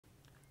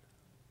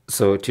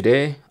So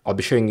today I'll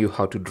be showing you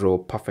how to draw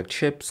perfect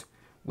shapes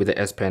with the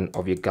S Pen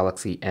of your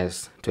Galaxy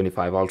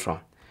S25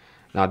 Ultra.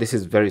 Now this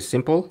is very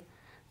simple.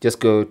 Just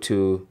go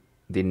to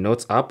the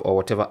Notes app or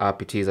whatever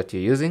app it is that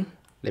you're using.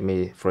 Let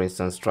me, for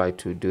instance, try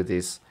to do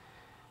this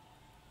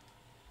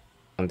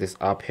on this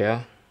app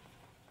here,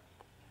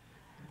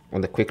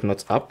 on the Quick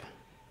Notes app,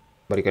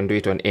 but you can do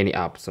it on any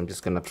app. So I'm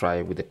just gonna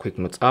try with the Quick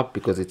Notes app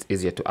because it's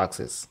easier to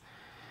access.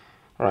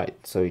 All right,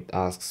 so it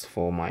asks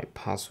for my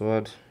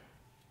password.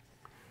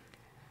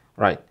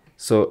 Right,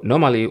 so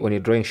normally when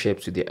you're drawing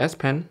shapes with your S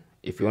Pen,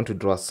 if you want to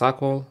draw a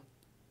circle,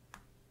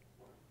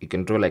 you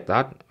can draw like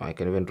that, or I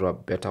can even draw a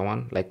better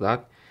one like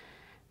that,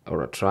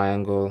 or a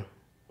triangle,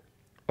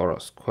 or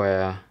a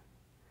square,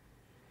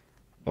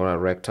 or a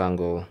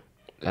rectangle.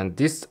 And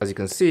this, as you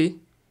can see,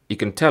 you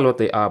can tell what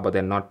they are, but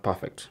they're not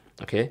perfect.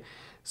 Okay,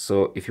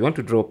 so if you want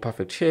to draw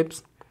perfect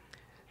shapes,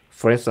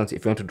 for instance,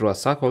 if you want to draw a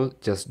circle,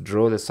 just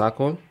draw the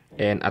circle,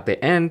 and at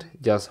the end,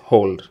 just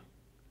hold,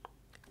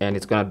 and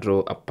it's gonna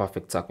draw a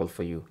perfect circle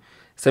for you.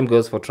 Same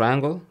goes for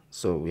triangle.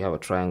 So we have a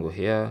triangle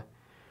here,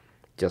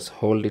 just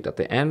hold it at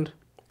the end,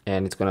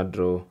 and it's gonna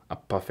draw a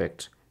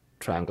perfect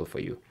triangle for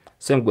you.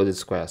 Same goes with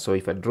square. So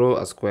if I draw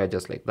a square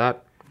just like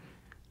that,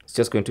 it's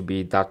just going to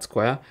be that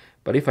square.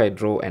 But if I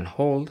draw and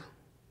hold,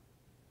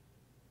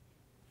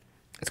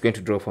 it's going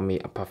to draw for me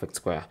a perfect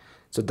square.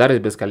 So that is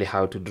basically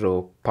how to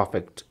draw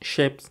perfect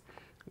shapes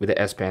with the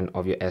S Pen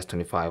of your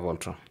S25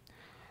 Ultra.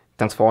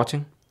 Thanks for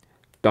watching.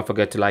 Don't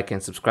forget to like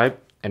and subscribe.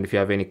 And if you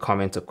have any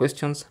comments or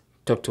questions,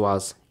 talk to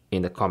us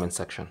in the comment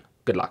section.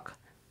 Good luck.